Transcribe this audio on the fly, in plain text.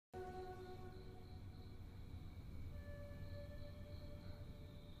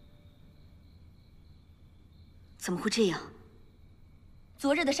怎么会这样？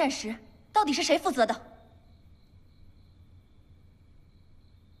昨日的膳食到底是谁负责的？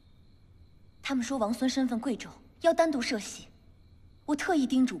他们说王孙身份贵重，要单独设席。我特意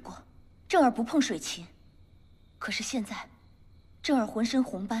叮嘱过，正儿不碰水芹。可是现在，正儿浑身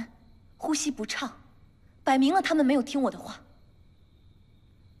红斑，呼吸不畅，摆明了他们没有听我的话。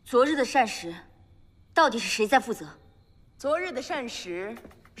昨日的膳食，到底是谁在负责？昨日的膳食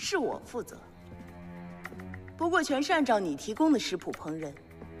是我负责，不过全是按照你提供的食谱烹饪，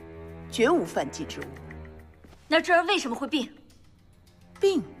绝无犯忌之物。那这儿为什么会病？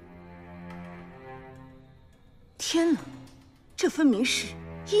病？天哪，这分明是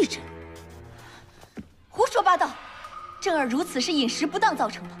癔疹！胡说八道！正儿如此是饮食不当造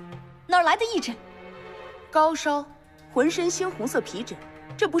成的，哪来的癔疹？高烧，浑身猩红色皮疹，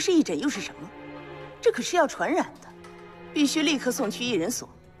这不是癔疹又是什么？这可是要传染的，必须立刻送去癔诊所。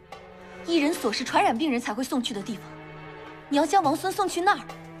癔诊所是传染病人才会送去的地方，你要将王孙送去那儿，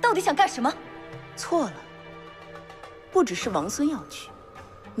到底想干什么？错了，不只是王孙要去，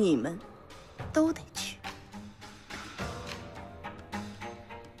你们都得去。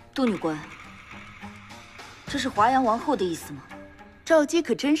杜女官，这是华阳王后的意思吗？赵姬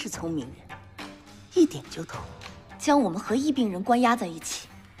可真是聪明人，一点就懂。将我们和疫病人关押在一起，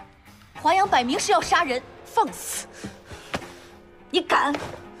华阳摆明是要杀人。放肆！你敢！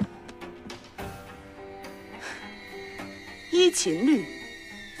依秦律，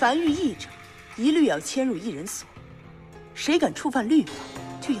凡遇癔者，一律要迁入癔诊所。谁敢触犯律法，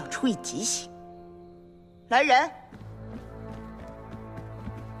就要处以极刑。来人，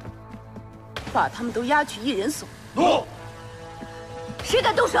把他们都押去癔诊所。诺。谁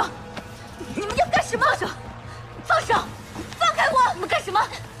敢动手？你们要干什么？放手！放手！放开我！你们干什么？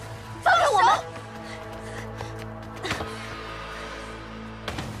放开我们！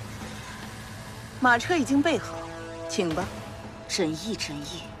马车已经备好，请吧。朕意，朕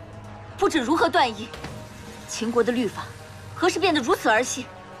意，不知如何断意。秦国的律法何时变得如此儿戏？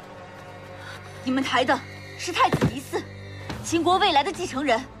你们抬的是太子离嗣，秦国未来的继承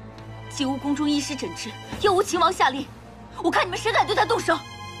人，既无宫中医师诊治，又无秦王下令，我看你们谁敢对他动手？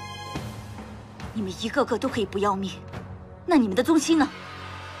你们一个个都可以不要命，那你们的宗亲呢？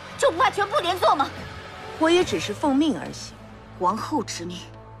就不怕全部连坐吗？我也只是奉命而行。王后之命，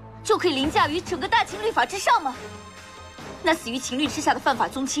就可以凌驾于整个大秦律法之上吗？那死于秦律之下的犯法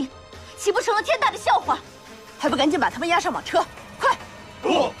宗亲，岂不成了天大的笑话？还不赶紧把他们押上马车！快！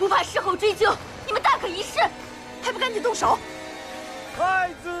不怕事后追究，你们大可一试，还不赶紧动手！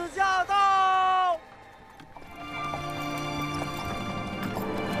太子驾到！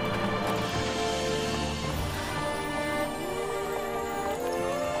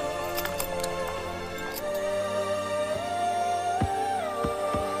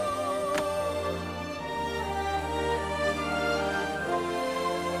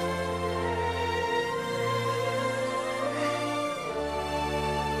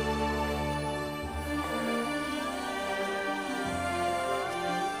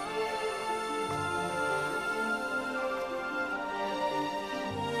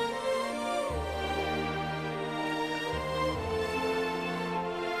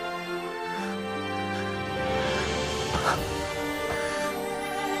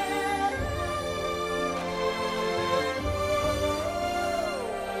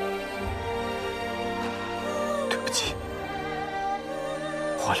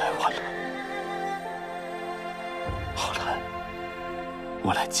我来晚了，好了，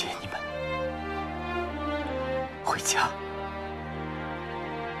我来接你们回家。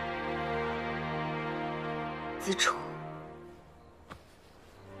子楚，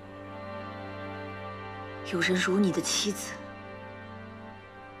有人辱你的妻子，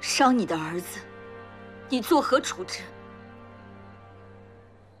伤你的儿子，你作何处置？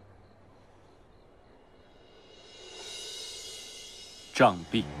杖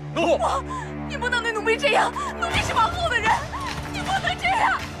毙！诺！你不能对奴婢这样，奴婢是王后的人，你不能这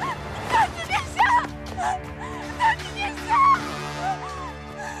样！太子殿下，太子殿下！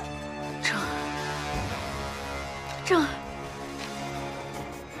正儿，正儿，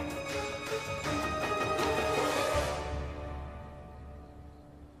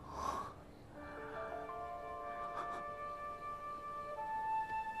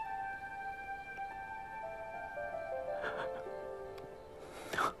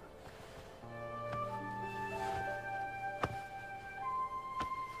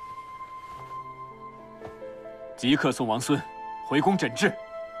即刻送王孙回宫诊治。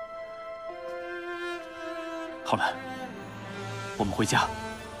好了，我们回家。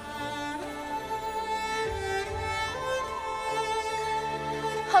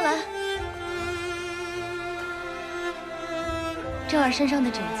浩然，正儿身上的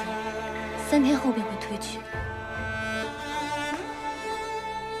疹子3天后便会褪去。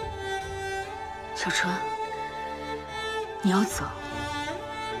小春，你要走。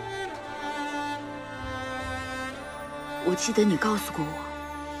我记得你告诉过我，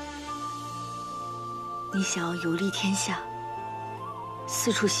你想要游历天下，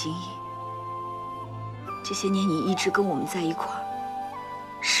四处行医。这些年你一直跟我们在一块儿，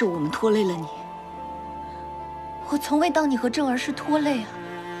是我们拖累了你。我从未当你和正儿是拖累啊。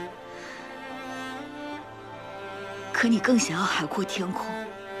可你更想要海阔天空，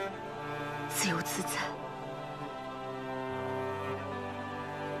自由自在。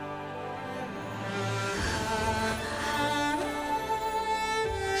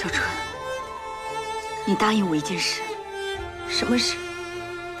小春，你答应我一件事。什么事？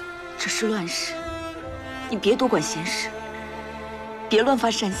这是乱世，你别多管闲事，别乱发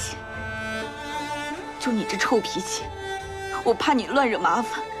善心。就你这臭脾气，我怕你乱惹麻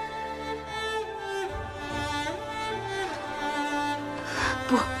烦。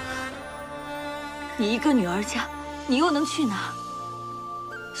不，你一个女儿家，你又能去哪儿？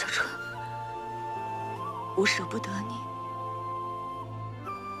小春，我舍不得你，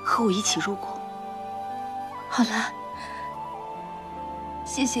和我一起入宫。好了，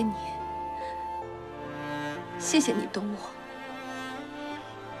谢谢你，谢谢你懂我。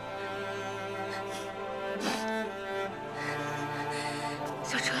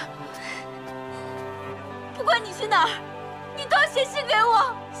小春，不管你去哪儿，你都要写信给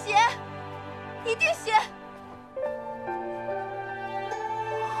我。写，一定写。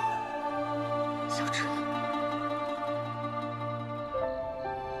小春，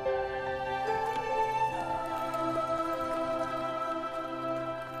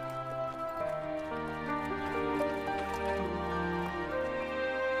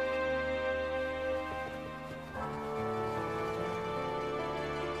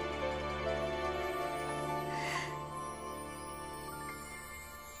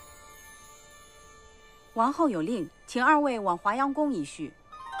王后有令，请2位往华阳宫一叙。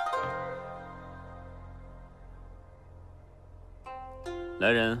来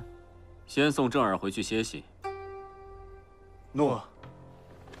人，先送正儿回去歇息。诺。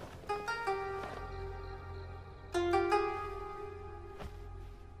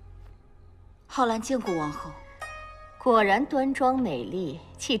浩然见过王后，果然端庄美丽，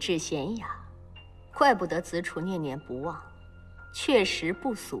气质娴雅，怪不得子楚念念不忘，确实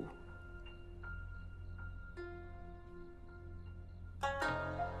不俗。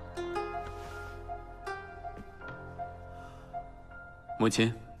母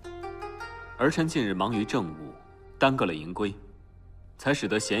亲，儿臣近日忙于政务，耽搁了迎归，才使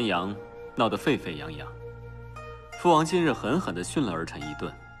得咸阳闹得沸沸扬扬。父王今日狠狠地训了儿臣一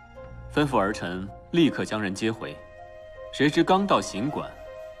顿，吩咐儿臣立刻将人接回。谁知刚到行馆，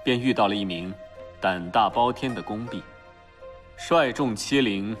便遇到了一名胆大包天的宫婢，率众欺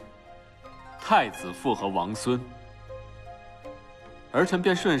凌太子父和王孙。儿臣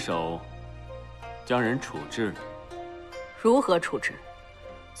便顺手将人处置了。如何处置？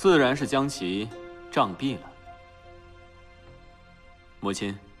自然是将其杖毙了。母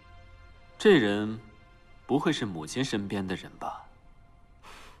亲，这人不会是母亲身边的人吧？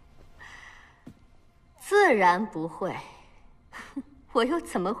自然不会，我又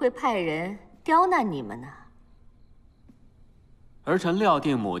怎么会派人刁难你们呢？儿臣料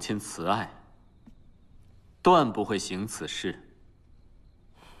定母亲慈爱，断不会行此事。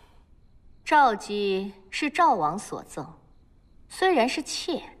赵姬是赵王所赠，虽然是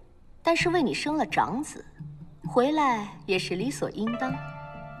妾，但是为你生了长子，回来也是理所应当。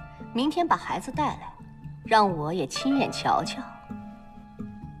明天把孩子带来，让我也亲眼瞧瞧。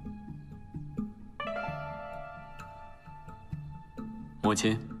母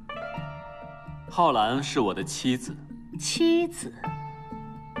亲，浩然是我的妻子。妻子？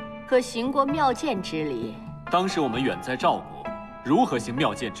可行过妙见之礼？当时我们远在赵国，如何行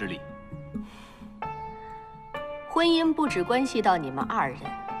妙见之礼？婚姻不只关系到你们2人，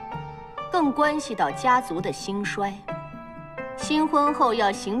更关系到家族的兴衰。新婚后要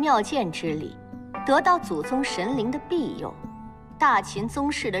行妙见之礼，得到祖宗神灵的庇佑，大秦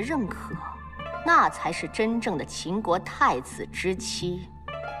宗室的认可，那才是真正的秦国太子之妻。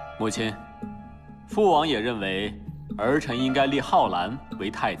母亲，父王也认为儿臣应该立浩然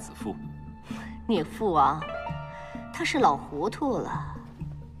为太子父。你父王，他是老糊涂了。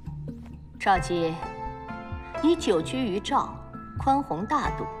赵姬，你久居于赵，宽宏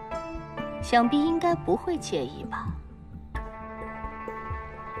大度，想必应该不会介意吧？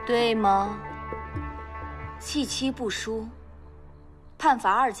对吗？弃妻不淑，判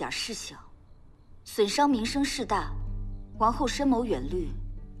罚2甲事小，损伤名声事大，王后深谋远虑，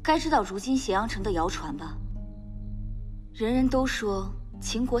该知道如今咸阳城的谣传吧？人人都说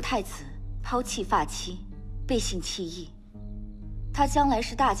秦国太子抛弃发妻，背信弃义，他将来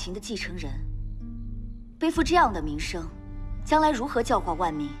是大秦的继承人，背负这样的名声，将来如何教化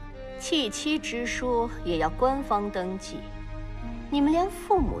万民？弃妻之书也要官方登记，你们连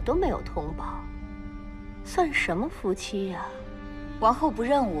父母都没有通报，算什么夫妻呀？王后不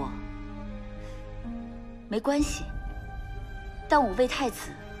认我，没关系。但我为太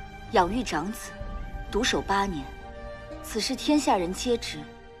子养育长子，独守8年，此事天下人皆知，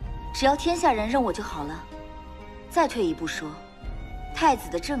只要天下人认我就好了。再退一步说，太子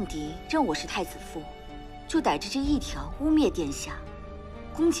的政敌认我是太子父，就逮着这一条污蔑殿下，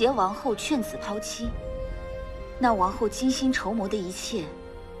攻讦王后劝子抛妻。那王后精心筹谋的一切，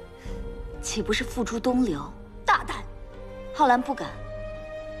岂不是付诸东流？大胆！浩然不敢，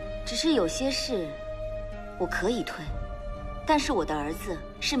只是有些事我可以退。但是我的儿子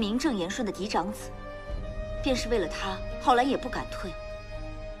是名正言顺的嫡长子，便是为了他，浩然也不敢退，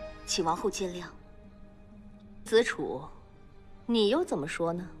请王后见谅。子楚，你又怎么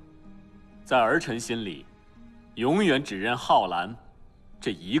说呢？在儿臣心里，永远只认浩然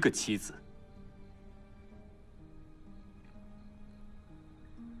这一个妻子。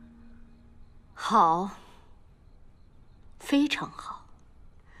好，非常好。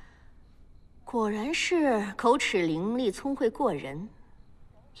果然是口齿伶俐、聪慧过人。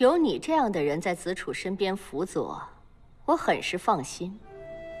有你这样的人在子楚身边辅佐，我很是放心。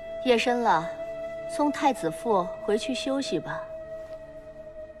夜深了，送太子父回去休息吧。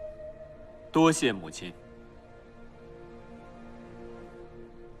多谢母亲。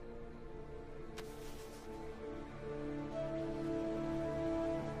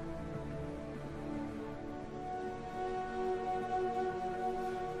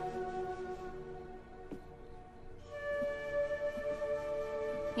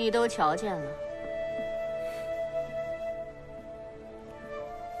你都瞧见了。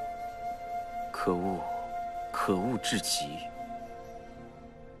可恶，可恶至极！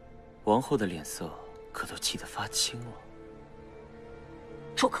王后的脸色可都气得发青了。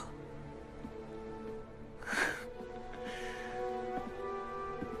住口！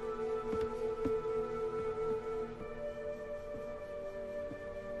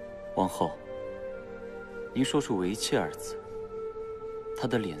王后，您说出“为妾”二字，她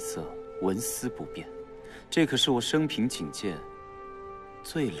的脸色纹丝不变，这可是我生平仅见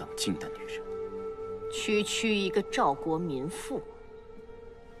最冷静的女人。区区一个赵国民妇，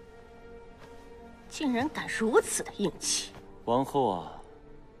竟然敢如此的硬气！王后啊，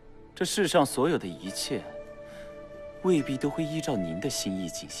这世上所有的一切，未必都会依照您的心意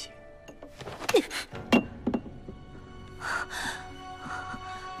进行。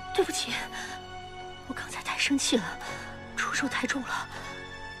对不起，我刚才太生气了，出手太重了。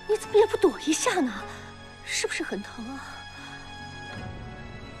你怎么也不躲一下呢？是不是很疼啊？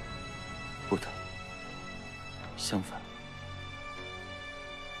不疼，相反，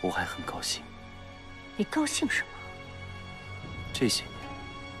我还很高兴。你高兴什么？这些年，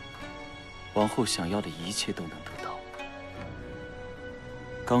王后想要的一切都能得到。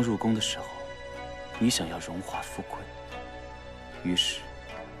刚入宫的时候，你想要荣华富贵，于是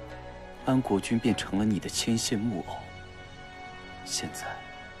安国君便成了你的牵线木偶。现在，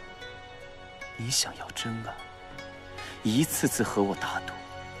你想要真爱，一次次和我打赌，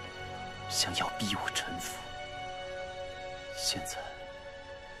想要逼我臣服。现在，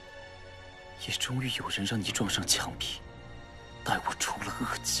也终于有人让你撞上墙壁，待我出了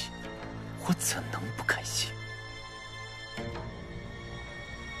恶气，我怎能不开心？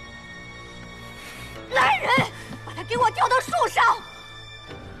来人，把他给我吊到树上！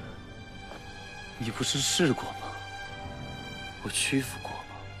你不是试过吗？我屈服过吗？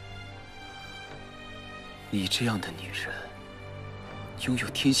你这样的女人，拥有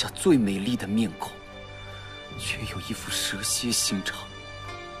天下最美丽的面孔，却有一副蛇蝎心肠。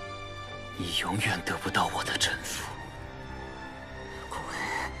你永远得不到我的臣服。滚！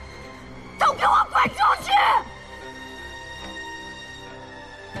都给我滚出去！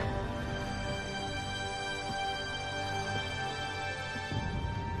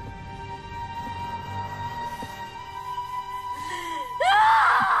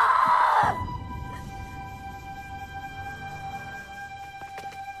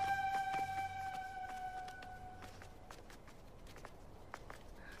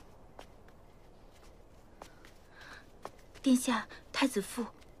殿下，太子父，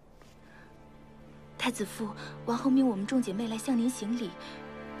王后命我们众姐妹来向您行礼，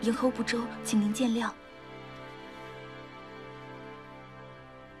迎候不周，请您见谅。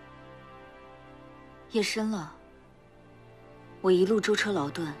夜深了，我一路舟车劳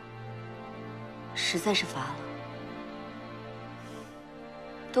顿，实在是乏了，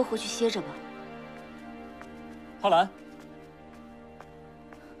都回去歇着吧。浩然，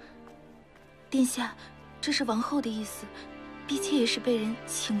殿下，这是王后的意思，婢妾也是被人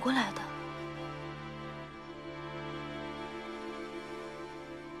请过来的。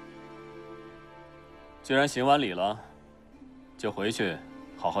既然行完礼了，就回去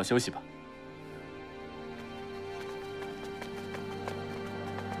好好休息吧。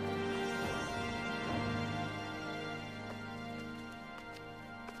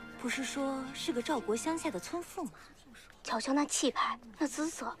不是说是个赵国乡下的村妇吗？瞧瞧那气派，那姿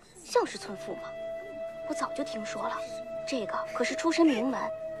色，像是村妇吗？我早就听说了，这个可是出身名门，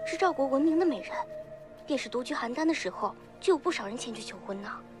是赵国闻名的美人。便是独居邯郸的时候，就有不少人前去求婚呢。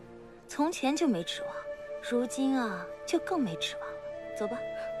从前就没指望，如今啊，就更没指望了。走吧。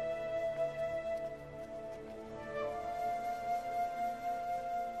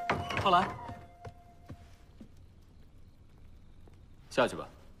浩然，下去吧。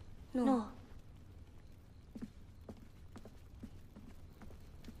诺。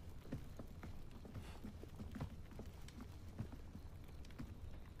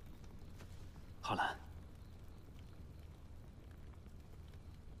浩然，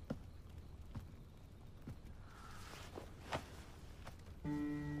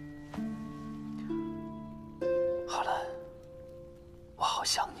浩然，我好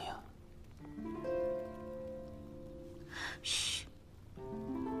想你啊。嘘。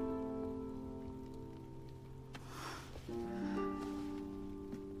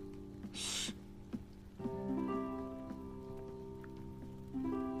嘘。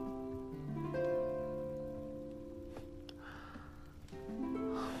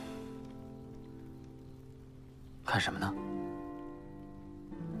看什么呢？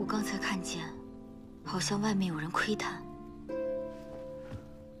我刚才看见，好像外面有人窥探。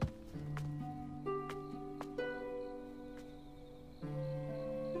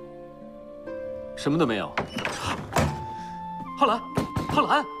什么都没有。浩然，浩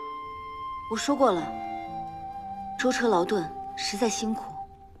然，我说过了，舟车劳顿，实在辛苦。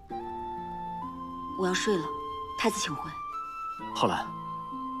我要睡了，太子请回。浩然，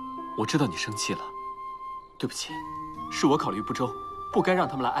我知道你生气了，对不起，是我考虑不周，不该让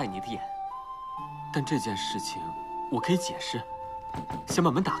他们来碍你的眼。但这件事情我可以解释，先把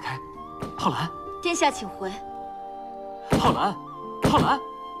门打开。浩然，殿下请回。浩然，浩然。